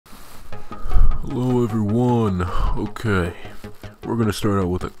Hello everyone. Okay, we're gonna start out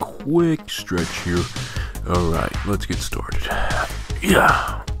with a quick stretch here. Alright, let's get started.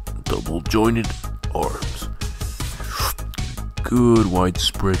 Yeah, double jointed arms. Good wide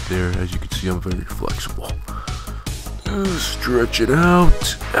spread there. As you can see, I'm very flexible. Stretch it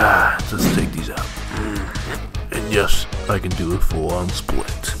out. Let's take these out. And yes, I can do a full-on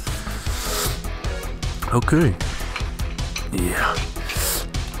split. Okay. Yeah.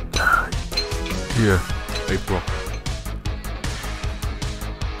 Yeah. Hey, bro.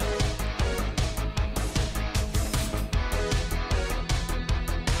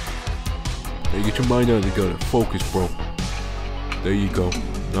 Hey, get your mind out of the gutter. Focus, bro. There you go.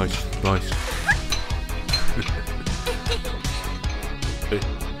 Nice, nice. Hey.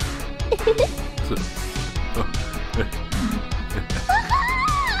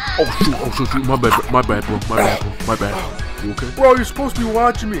 Oh shoot, my bad, bro, my bad. You okay? Bro, you're supposed to be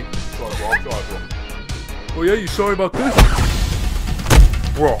watching me. Sorry, bro, I'm sorry, bro. Oh yeah, you sorry about this?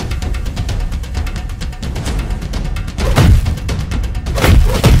 Bro.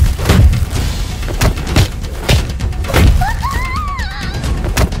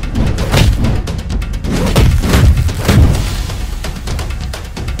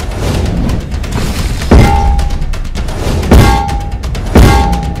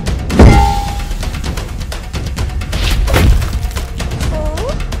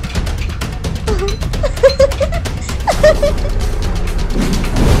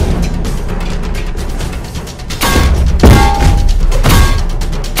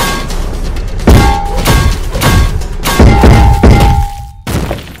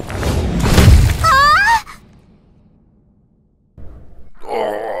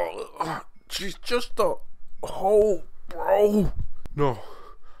 She's just a hoe, bro. No,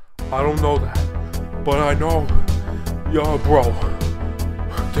 I don't know that, but I know you're a bro.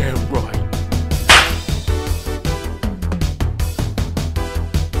 Damn right.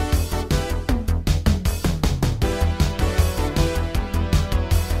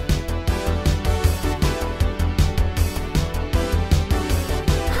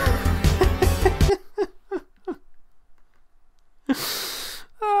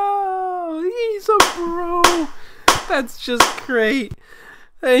 He's a bro. That's just great.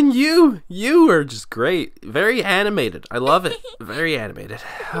 And you are just great. Very animated. I love it. Very animated.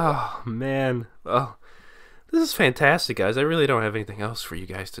 Oh, man. Oh, this is fantastic, guys. I really don't have anything else for you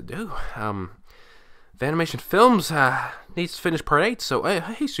guys to do. Vanimation Films needs to finish part 8, so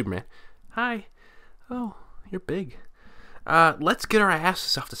hey, Superman. Hi. Oh, you're big. Let's get our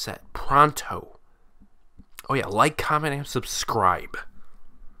asses off the set. Pronto. Oh, yeah. Like, comment, and subscribe.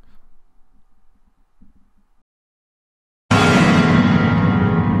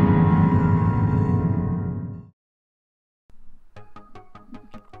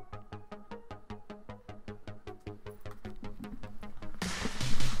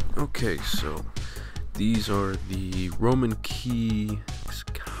 Okay, so these are the Roman key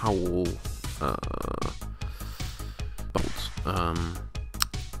cowl belts.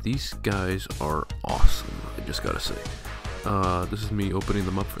 These guys are awesome, I just gotta say. This is me opening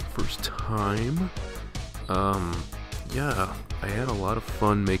them up for the first time. Yeah, I had a lot of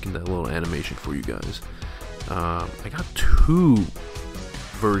fun making that little animation for you guys. I got 2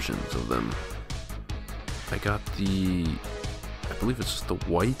 versions of them. I got I believe it's just the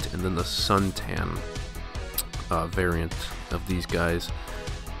white and then the suntan variant of these guys.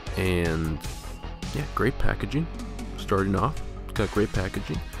 And yeah, great packaging. Starting off, it's got great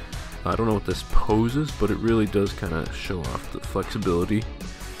packaging. I don't know what this poses, but it really does kind of show off the flexibility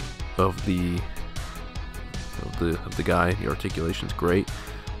of the guy. The articulation's great,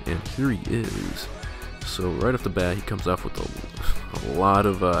 and here he is. So right off the bat, he comes off with a lot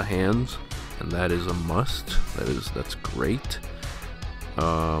of hands, and that is a must. That's great.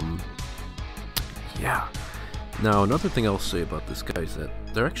 Yeah. Now another thing I'll say about this guy is that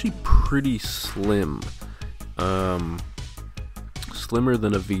they're actually pretty slim. Slimmer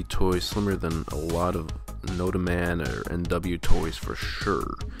than a V toy, slimmer than a lot of Notaman or NW toys for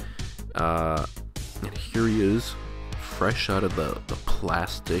sure. And here he is, fresh out of the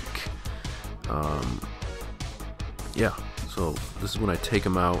plastic. Yeah, so this is when I take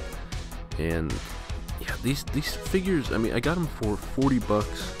them out, and yeah, these figures, I mean, I got them for $40.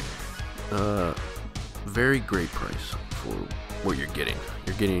 Very great price for what you're getting.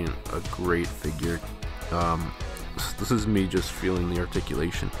 You're getting a great figure. This is me just feeling the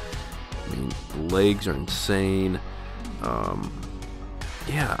articulation. I mean, the legs are insane.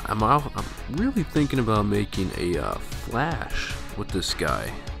 Yeah, I'm really thinking about making a Flash with this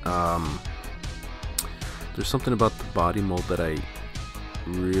guy. There's something about the body mold that I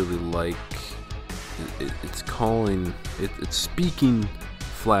really like, it's calling, it's speaking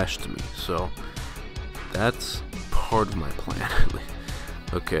Flash to me. So that's part of my plan.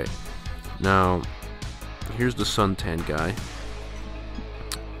 Okay, now here's the suntan guy.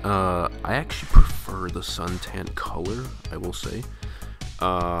 I actually prefer the suntan color, I will say.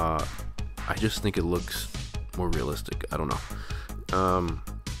 I just think it looks more realistic. I don't know.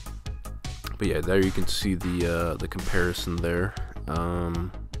 But yeah, there you can see the comparison there. Yeah,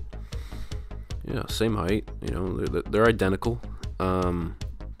 same height. You know, they're identical.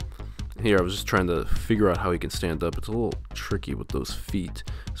 Here I was just trying to figure out how he can stand up. It's a little tricky with those feet.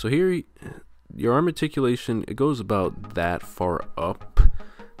 So here, your arm articulation, it goes about that far up.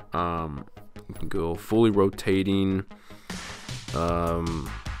 You can go fully rotating. Of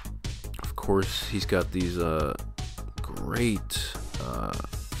course, he's got these great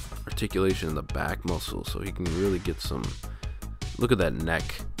articulation in the back muscle, so he can really get some. Look at that neck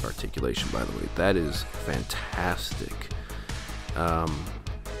articulation, by the way. That is fantastic. Let's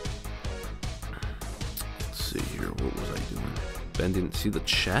see here. What was I doing? Bending. See the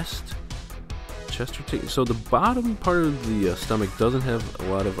chest? Chest articulation. So the bottom part of the stomach doesn't have a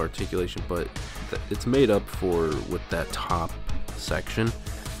lot of articulation, but it's made up for with that top section.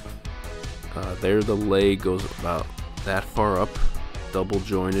 There, the leg goes about that far up, double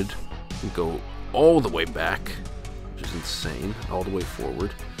jointed, and go all the way back, which is insane, all the way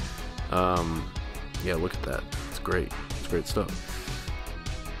forward. Yeah, look at that. It's great. It's great stuff.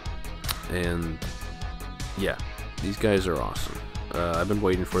 And yeah, these guys are awesome. I've been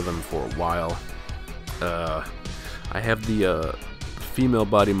waiting for them for a while. I have the female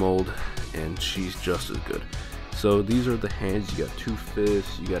body mold, and she's just as good. So these are the hands. You got two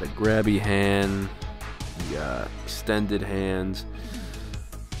fists, you got a grabby hand, you got extended hands,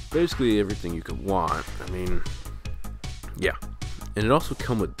 basically everything you could want. I mean, yeah. And it also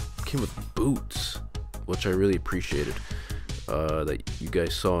came with boots, which I really appreciated. That you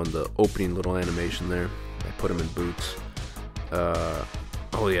guys saw in the opening little animation there. I put them in boots.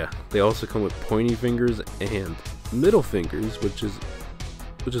 Oh yeah, they also come with pointy fingers and middle fingers, which is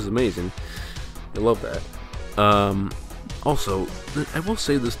amazing. I love that. Also, I will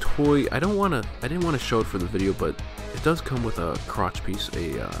say this toy, I didn't want to show it for the video, but it does come with a crotch piece,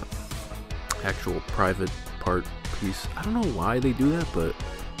 actual private part piece. I don't know why they do that, but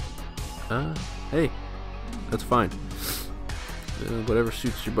hey, that's fine. Whatever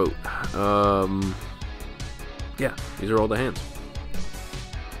suits your boat. Yeah, these are all the hands.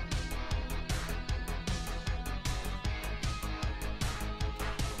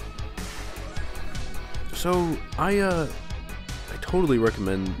 So I totally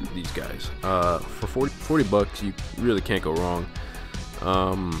recommend these guys. For 40 bucks, you really can't go wrong.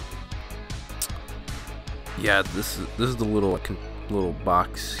 Yeah, this is the little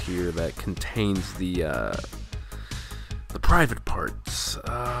box here that contains the private parts.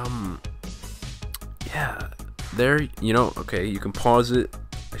 Yeah, there. You know, okay, you can pause it.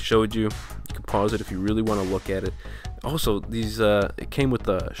 I showed you. You can pause it if you really want to look at it. Also, these it came with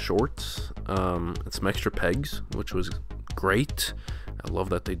the shorts. And some extra pegs, which was great. I love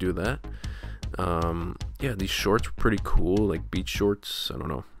that they do that. Yeah, these shorts were pretty cool, like beach shorts. I don't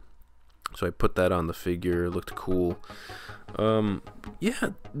know. So I put that on the figure. It looked cool.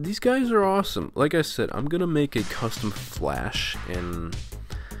 Yeah, these guys are awesome. Like I said, I'm gonna make a custom Flash, and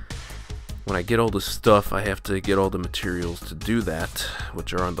when I get all the stuff, I have to get all the materials to do that,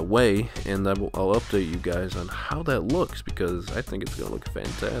 which are on the way, and I'll update you guys on how that looks, because I think it's gonna look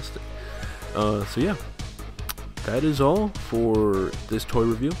fantastic. So yeah, that is all for this toy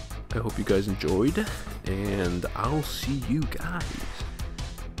review. I hope you guys enjoyed, and I'll see you guys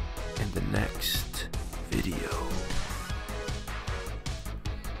in the next video.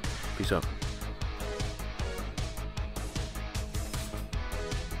 Peace out.